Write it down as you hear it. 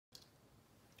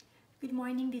Good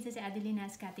morning, this is Adeline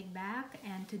Ascatic-Back,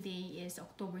 and today is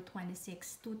October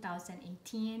 26,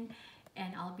 2018,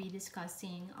 and I'll be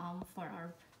discussing for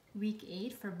our week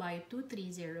 8 for Bio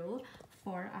 230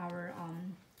 for our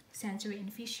sensory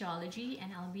and physiology,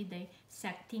 and I'll be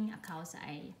dissecting a cow's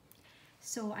eye.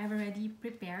 So I've already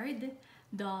prepared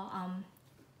the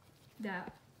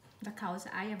cow's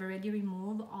eye. I've already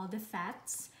removed all the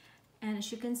fats, and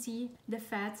as you can see, the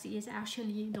fats is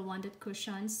actually the one that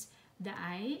cushions the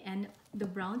eye, and the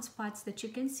brown spots that you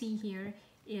can see here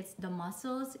is the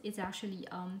muscles. It actually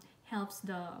helps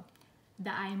the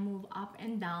eye move up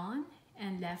and down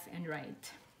and left and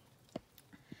right.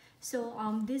 So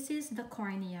this is the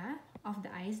cornea of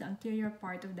the eyes, the anterior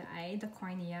part of the eye, the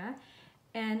cornea.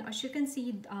 And as you can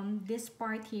see, this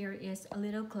part here is a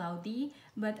little cloudy,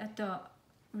 but at the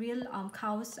real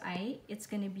cow's eye, it's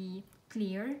gonna be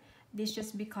clear. This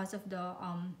just because of the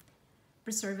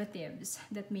preservatives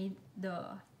that made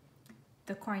the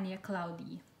cornea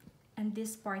cloudy. And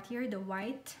this part here, the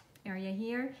white area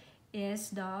here, is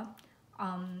the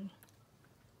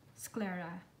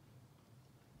sclera.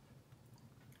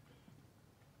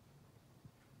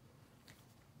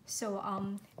 So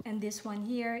and this one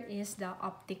here is the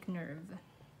optic nerve.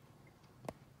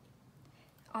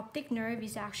 Optic nerve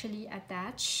is actually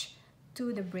attached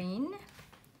to the brain,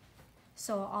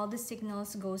 so all the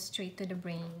signals go straight to the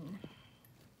brain.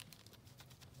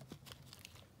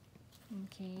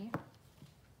 Okay.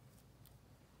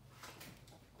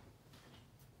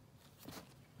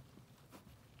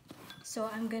 So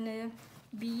I'm gonna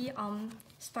be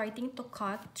starting to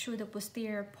cut through the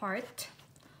posterior part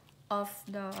of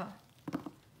the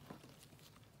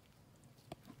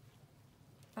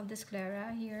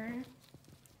sclera here.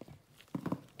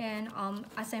 And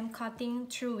as I'm cutting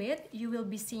through it, you will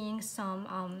be seeing some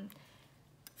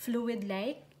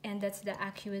fluid-like, and that's the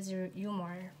aqueous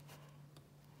humor.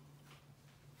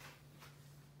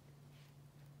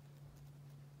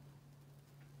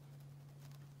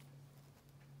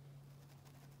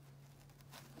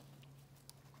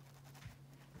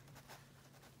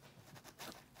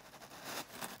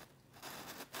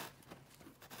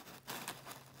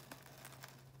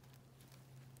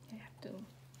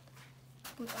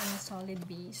 Put on a solid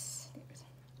base.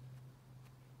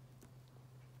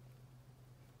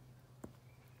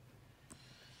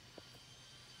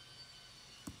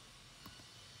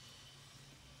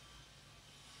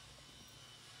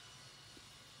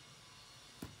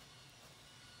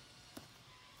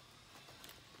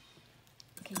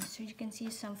 Okay, so you can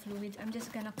see some fluid. I'm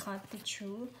just gonna cut it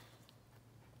through.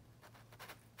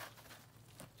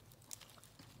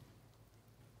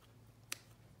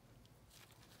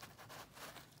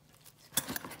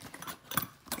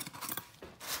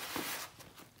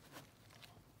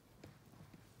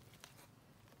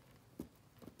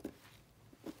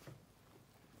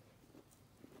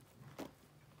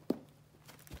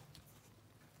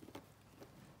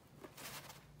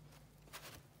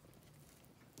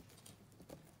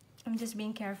 I'm just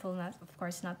being careful, of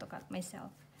course, not to cut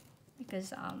myself,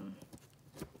 because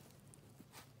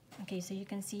okay, so you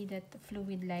can see that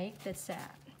fluid-like, that's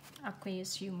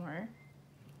aqueous humor.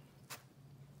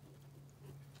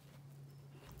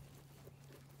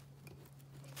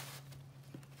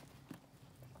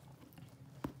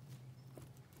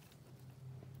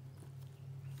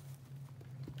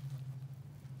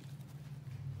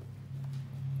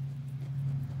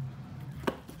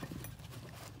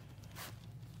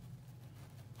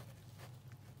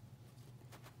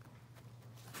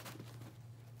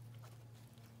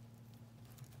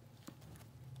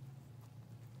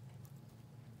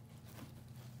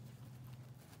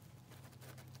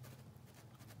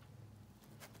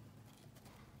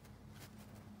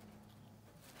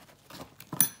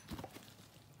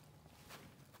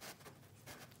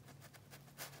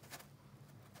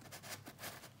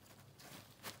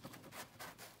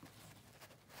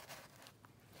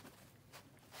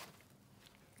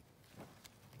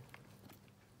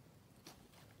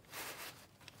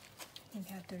 I think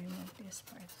I have to remove this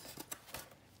part.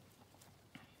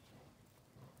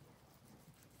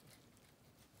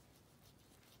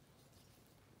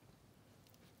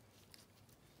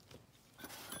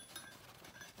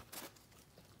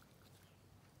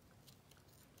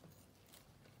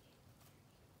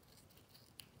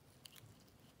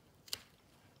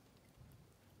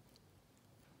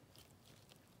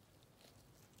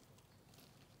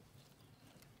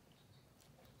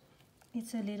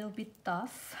 It's a little bit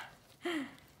tough,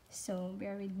 so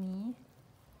bear with me.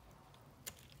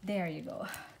 There you go.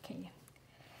 Okay,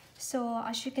 so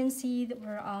as you can see,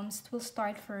 we'll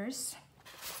start first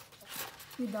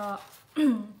with the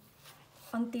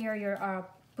anterior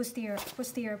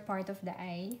posterior part of the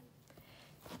eye.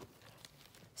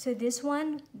 So this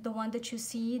one, the one that you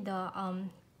see,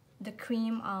 the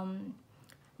cream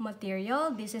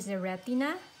material, this is the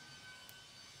retina.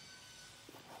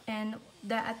 And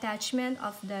the attachment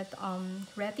of that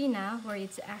retina, where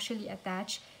it's actually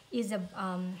attached, is a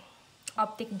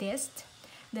optic disc.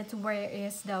 That's where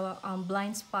is the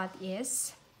blind spot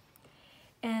is.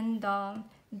 And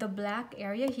the black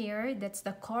area here, that's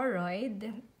the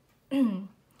choroid. And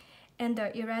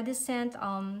the iridescent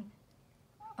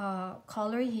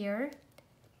color here,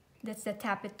 that's the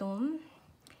tapetum.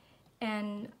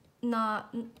 And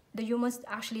the humans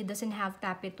actually doesn't have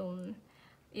tapetum.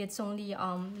 It's only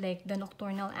like the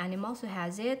nocturnal animals who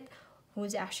has it,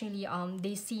 who's actually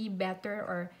they see better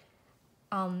or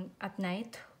at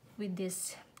night with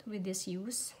this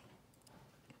use.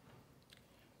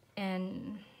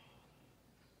 And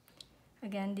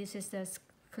again, this is the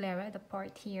sclera, the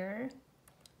part here.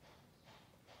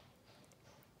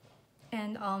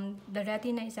 And the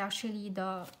retina is actually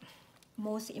the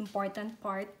most important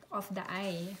part of the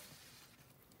eye.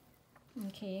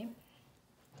 Okay.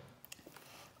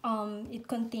 It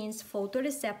contains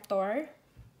photoreceptor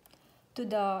to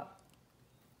the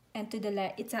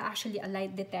light. It's actually a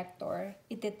light detector.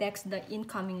 It detects the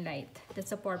incoming light. That's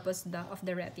the purpose of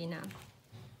the retina.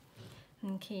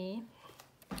 Okay.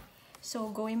 So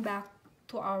going back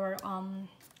to our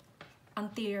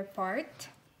anterior part.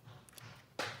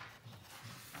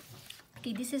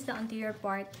 Okay, this is the anterior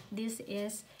part. This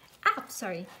is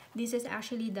This is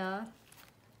actually the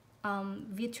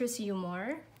vitreous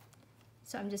humor.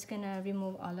 So I'm just gonna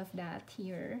remove all of that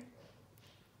here,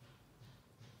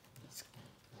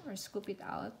 or scoop it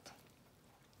out.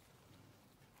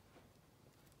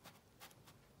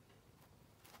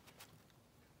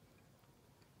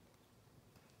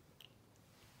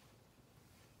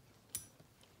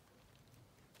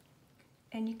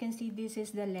 And you can see this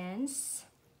is the lens.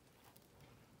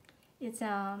 It's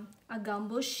a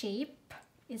gumball shape.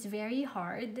 It's very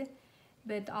hard,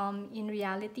 but in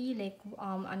reality, like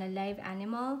on a live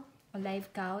animal, a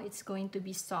live cow, it's going to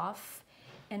be soft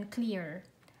and clear.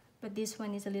 But this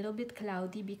one is a little bit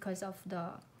cloudy because of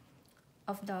the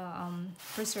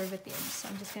preservatives. So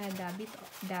I'm just gonna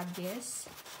dab this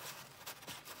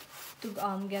to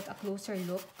get a closer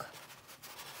look.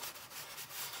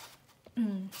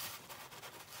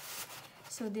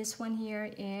 So this one here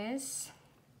is,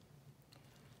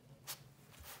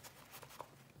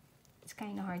 it's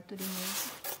kind of hard to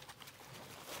remove.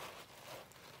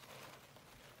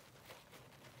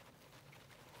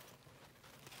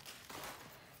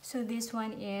 So this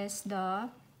one is the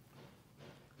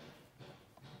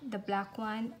black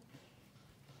one.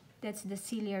 That's the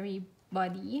ciliary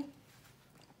body.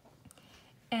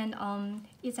 And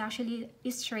it's actually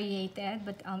striated,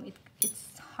 but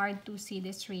it's hard to see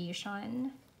the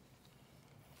striation.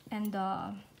 And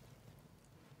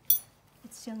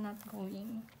it's still not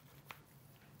going.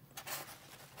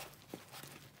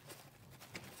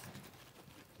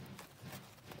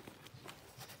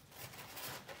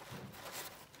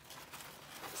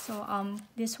 So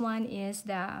this one is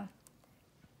the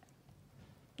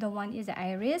one is the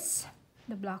iris,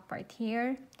 the black part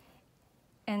here,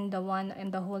 and the one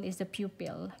and the whole is the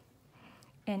pupil,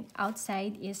 and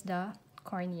outside is the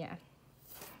cornea.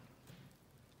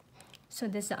 So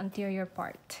this is the anterior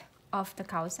part of the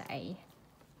cow's eye.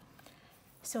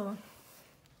 So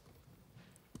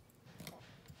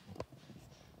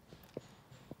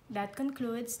that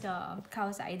concludes the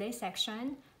cow's eye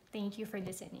dissection. Thank you for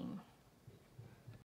listening.